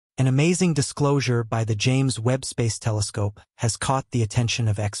An amazing disclosure by the James Webb Space Telescope has caught the attention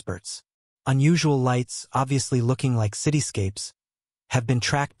of experts. Unusual lights, obviously looking like cityscapes, have been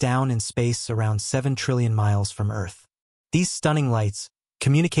tracked down in space around 7 trillion miles from Earth. These stunning lights,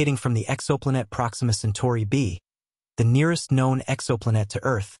 communicating from the exoplanet Proxima Centauri b, the nearest known exoplanet to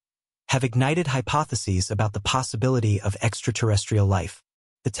Earth, have ignited hypotheses about the possibility of extraterrestrial life.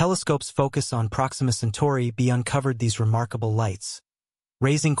 The telescope's focus on Proxima Centauri b uncovered these remarkable lights,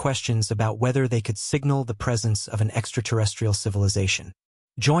 raising questions about whether they could signal the presence of an extraterrestrial civilization.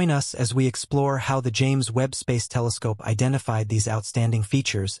 Join us as we explore how the James Webb Space Telescope identified these outstanding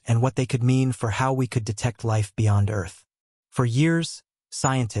features and what they could mean for how we could detect life beyond Earth. For years,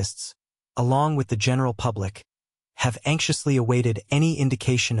 scientists, along with the general public, have anxiously awaited any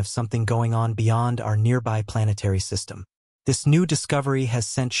indication of something going on beyond our nearby planetary system. This new discovery has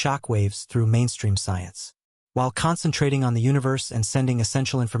sent shockwaves through mainstream science. While concentrating on the universe and sending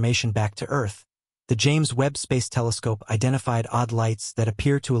essential information back to Earth, the James Webb Space Telescope identified odd lights that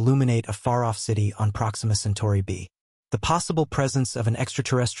appear to illuminate a far-off city on Proxima Centauri b. The possible presence of an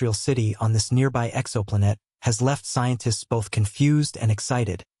extraterrestrial city on this nearby exoplanet has left scientists both confused and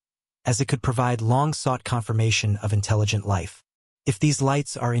excited, as it could provide long-sought confirmation of intelligent life. If these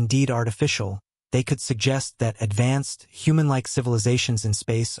lights are indeed artificial, they could suggest that advanced, human-like civilizations in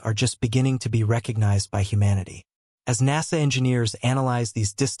space are just beginning to be recognized by humanity. As NASA engineers analyze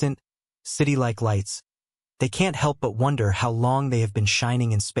these distant, city-like lights, they can't help but wonder how long they have been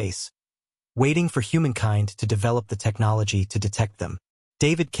shining in space, waiting for humankind to develop the technology to detect them.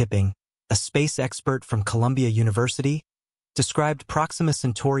 David Kipping, a space expert from Columbia University, described Proxima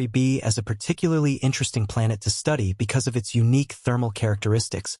Centauri b as a particularly interesting planet to study because of its unique thermal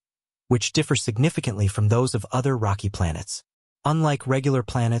characteristics, which differ significantly from those of other rocky planets. Unlike regular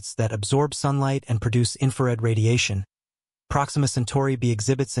planets that absorb sunlight and produce infrared radiation, Proxima Centauri b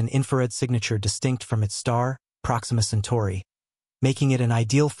exhibits an infrared signature distinct from its star, Proxima Centauri, making it an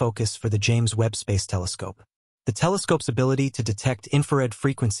ideal focus for the James Webb Space Telescope. The telescope's ability to detect infrared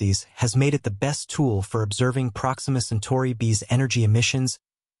frequencies has made it the best tool for observing Proxima Centauri b's energy emissions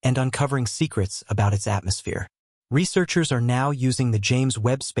and uncovering secrets about its atmosphere. Researchers are now using the James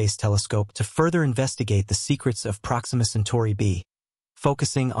Webb Space Telescope to further investigate the secrets of Proxima Centauri b,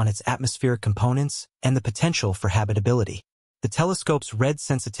 focusing on its atmospheric components and the potential for habitability. The telescope's red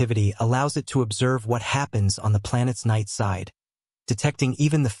sensitivity allows it to observe what happens on the planet's night side, detecting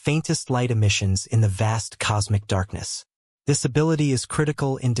even the faintest light emissions in the vast cosmic darkness. This ability is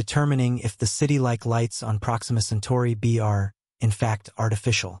critical in determining if the city-like lights on Proxima Centauri b are, in fact,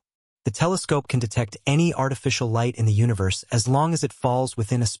 artificial. The telescope can detect any artificial light in the universe as long as it falls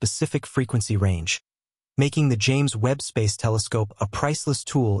within a specific frequency range, making the James Webb Space Telescope a priceless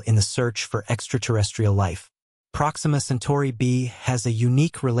tool in the search for extraterrestrial life. Proxima Centauri b has a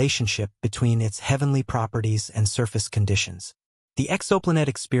unique relationship between its heavenly properties and surface conditions. The exoplanet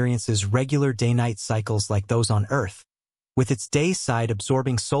experiences regular day-night cycles like those on Earth, with its day side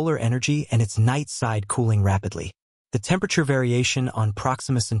absorbing solar energy and its night side cooling rapidly. The temperature variation on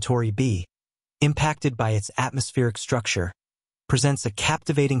Proxima Centauri b, impacted by its atmospheric structure, presents a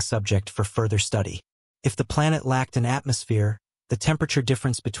captivating subject for further study. If the planet lacked an atmosphere, the temperature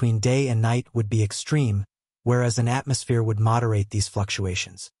difference between day and night would be extreme, whereas an atmosphere would moderate these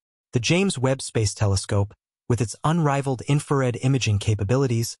fluctuations. The James Webb Space Telescope, with its unrivaled infrared imaging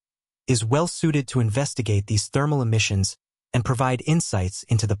capabilities, is well-suited to investigate these thermal emissions and provide insights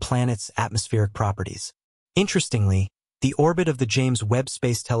into the planet's atmospheric properties. Interestingly, the orbit of the James Webb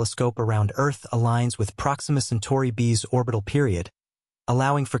Space Telescope around Earth aligns with Proxima Centauri b's orbital period,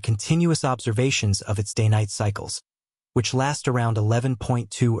 allowing for continuous observations of its day-night cycles, which last around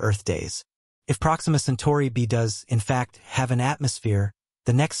 11.2 Earth days. If Proxima Centauri b does, in fact, have an atmosphere,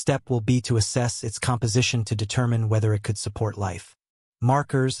 the next step will be to assess its composition to determine whether it could support life.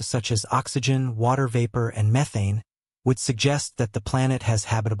 Markers such as oxygen, water vapor, and methane would suggest that the planet has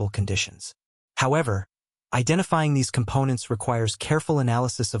habitable conditions. However, identifying these components requires careful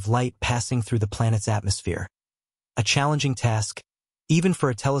analysis of light passing through the planet's atmosphere, a challenging task, even for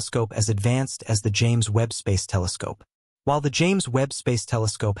a telescope as advanced as the James Webb Space Telescope. While the James Webb Space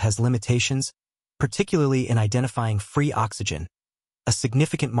Telescope has limitations, particularly in identifying free oxygen, a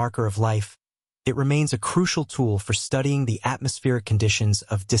significant marker of life, it remains a crucial tool for studying the atmospheric conditions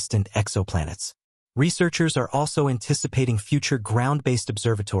of distant exoplanets. Researchers are also anticipating future ground-based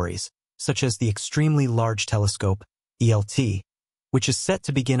observatories, such as the Extremely Large Telescope, ELT, which is set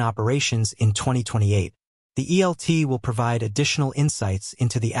to begin operations in 2028. The ELT will provide additional insights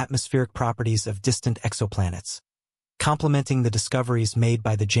into the atmospheric properties of distant exoplanets, complementing the discoveries made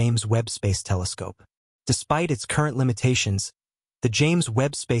by the James Webb Space Telescope. Despite its current limitations, The James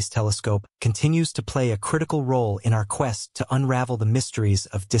Webb Space Telescope continues to play a critical role in our quest to unravel the mysteries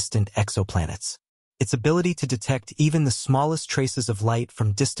of distant exoplanets. Its ability to detect even the smallest traces of light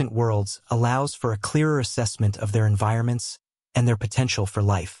from distant worlds allows for a clearer assessment of their environments and their potential for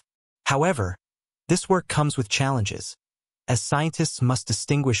life. However, this work comes with challenges, as scientists must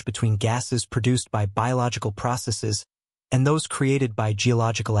distinguish between gases produced by biological processes and those created by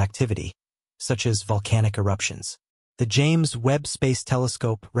geological activity, such as volcanic eruptions. The James Webb Space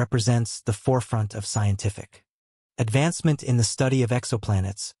Telescope represents the forefront of scientific advancement in the study of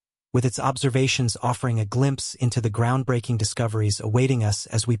exoplanets, with its observations offering a glimpse into the groundbreaking discoveries awaiting us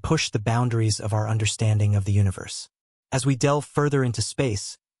as we push the boundaries of our understanding of the universe. As we delve further into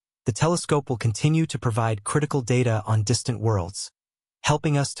space, the telescope will continue to provide critical data on distant worlds,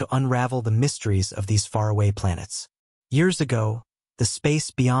 helping us to unravel the mysteries of these faraway planets. Years ago, the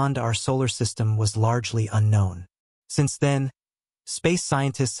space beyond our solar system was largely unknown. Since then, space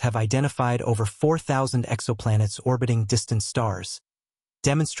scientists have identified over 4,000 exoplanets orbiting distant stars,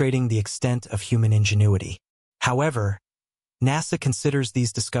 demonstrating the extent of human ingenuity. However, NASA considers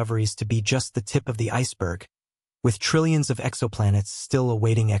these discoveries to be just the tip of the iceberg, with trillions of exoplanets still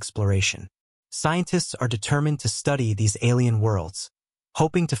awaiting exploration. Scientists are determined to study these alien worlds,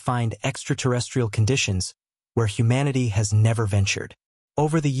 hoping to find extraterrestrial conditions where humanity has never ventured.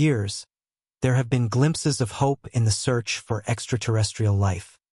 Over the years, there have been glimpses of hope in the search for extraterrestrial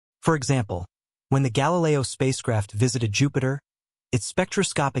life. For example, when the Galileo spacecraft visited Jupiter, its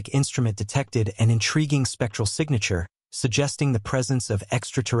spectroscopic instrument detected an intriguing spectral signature suggesting the presence of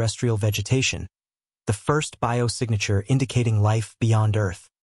extraterrestrial vegetation, the first biosignature indicating life beyond Earth.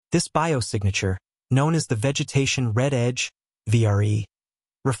 This biosignature, known as the vegetation red edge, VRE,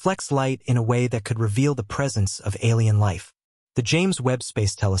 reflects light in a way that could reveal the presence of alien life. The James Webb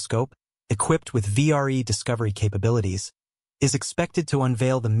Space Telescope, equipped with VRE discovery capabilities, is expected to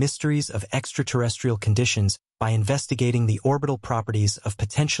unveil the mysteries of extraterrestrial conditions by investigating the orbital properties of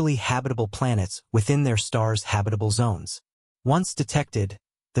potentially habitable planets within their stars' habitable zones. Once detected,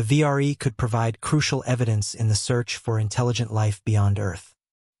 the VRE could provide crucial evidence in the search for intelligent life beyond Earth.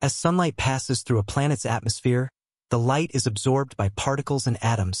 As sunlight passes through a planet's atmosphere, the light is absorbed by particles and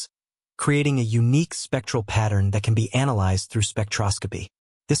atoms, creating a unique spectral pattern that can be analyzed through spectroscopy.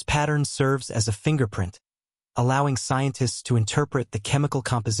 This pattern serves as a fingerprint, allowing scientists to interpret the chemical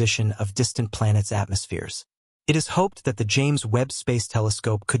composition of distant planets' atmospheres. It is hoped that the James Webb Space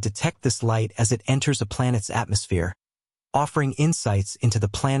Telescope could detect this light as it enters a planet's atmosphere, offering insights into the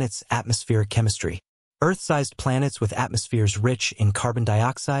planet's atmospheric chemistry. Earth-sized planets with atmospheres rich in carbon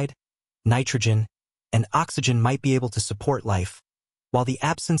dioxide, nitrogen, and oxygen might be able to support life, while the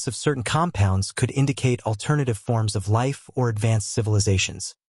absence of certain compounds could indicate alternative forms of life or advanced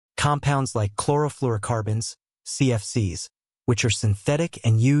civilizations. Compounds like chlorofluorocarbons, CFCs, which are synthetic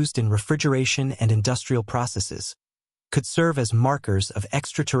and used in refrigeration and industrial processes, could serve as markers of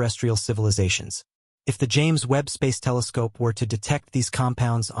extraterrestrial civilizations. If the James Webb Space Telescope were to detect these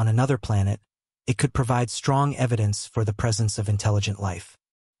compounds on another planet, it could provide strong evidence for the presence of intelligent life.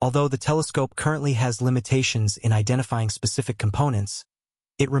 Although the telescope currently has limitations in identifying specific components,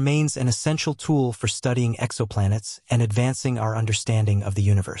 it remains an essential tool for studying exoplanets and advancing our understanding of the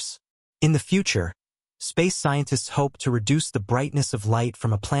universe. In the future, space scientists hope to reduce the brightness of light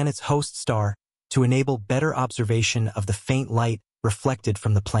from a planet's host star to enable better observation of the faint light reflected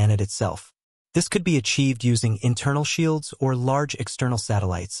from the planet itself. This could be achieved using internal shields or large external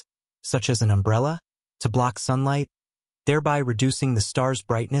satellites, such as an umbrella, to block sunlight, thereby reducing the star's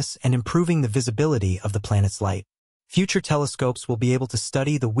brightness and improving the visibility of the planet's light. Future telescopes will be able to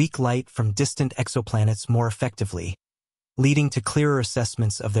study the weak light from distant exoplanets more effectively, leading to clearer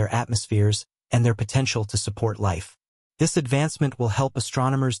assessments of their atmospheres and their potential to support life. This advancement will help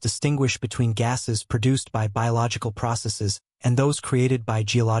astronomers distinguish between gases produced by biological processes and those created by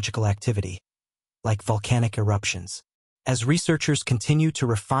geological activity, like volcanic eruptions. As researchers continue to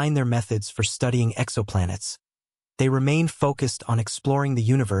refine their methods for studying exoplanets, they remain focused on exploring the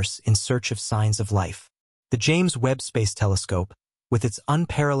universe in search of signs of life. The James Webb Space Telescope, with its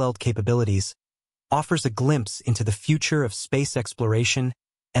unparalleled capabilities, offers a glimpse into the future of space exploration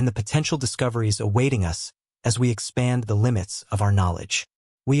and the potential discoveries awaiting us as we expand the limits of our knowledge.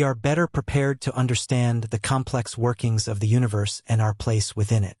 We are better prepared to understand the complex workings of the universe and our place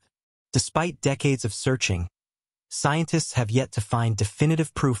within it. Despite decades of searching, scientists have yet to find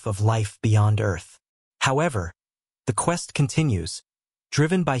definitive proof of life beyond Earth. However, the quest continues,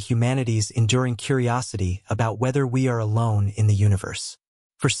 driven by humanity's enduring curiosity about whether we are alone in the universe.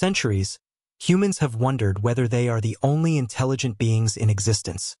 For centuries, humans have wondered whether they are the only intelligent beings in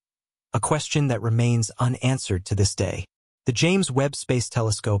existence, a question that remains unanswered to this day. The James Webb Space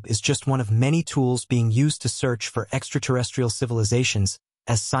Telescope is just one of many tools being used to search for extraterrestrial civilizations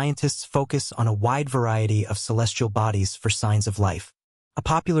as scientists focus on a wide variety of celestial bodies for signs of life. A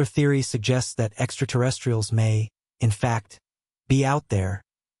popular theory suggests that extraterrestrials may, in fact, be out there,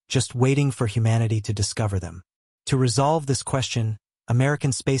 just waiting for humanity to discover them. To resolve this question,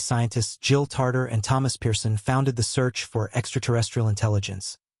 American space scientists Jill Tarter and Thomas Pearson founded the Search for Extraterrestrial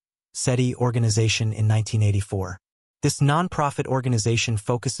Intelligence SETI organization in 1984. This nonprofit organization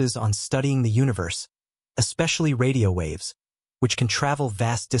focuses on studying the universe, especially radio waves, which can travel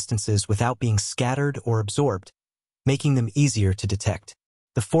vast distances without being scattered or absorbed, making them easier to detect.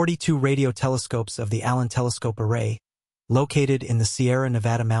 The 42 radio telescopes of the Allen Telescope Array, located in the Sierra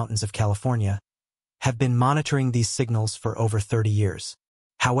Nevada mountains of California, have been monitoring these signals for over 30 years.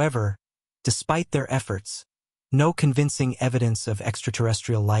 However, despite their efforts, no convincing evidence of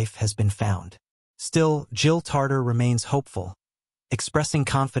extraterrestrial life has been found. Still, Jill Tarter remains hopeful, expressing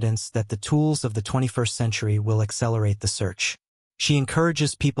confidence that the tools of the 21st century will accelerate the search. She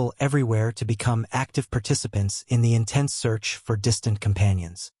encourages people everywhere to become active participants in the intense search for distant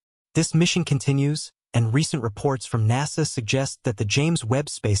companions. This mission continues, and recent reports from NASA suggest that the James Webb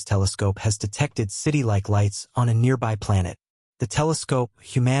Space Telescope has detected city-like lights on a nearby planet. The telescope,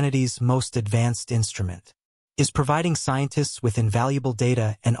 humanity's most advanced instrument, is providing scientists with invaluable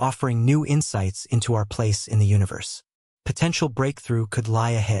data and offering new insights into our place in the universe. Potential breakthrough could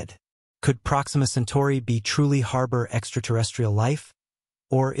lie ahead. Could Proxima Centauri be truly harbor extraterrestrial life?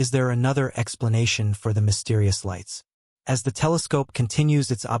 Or is there another explanation for the mysterious lights? As the telescope continues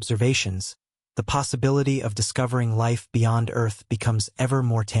its observations, the possibility of discovering life beyond Earth becomes ever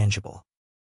more tangible.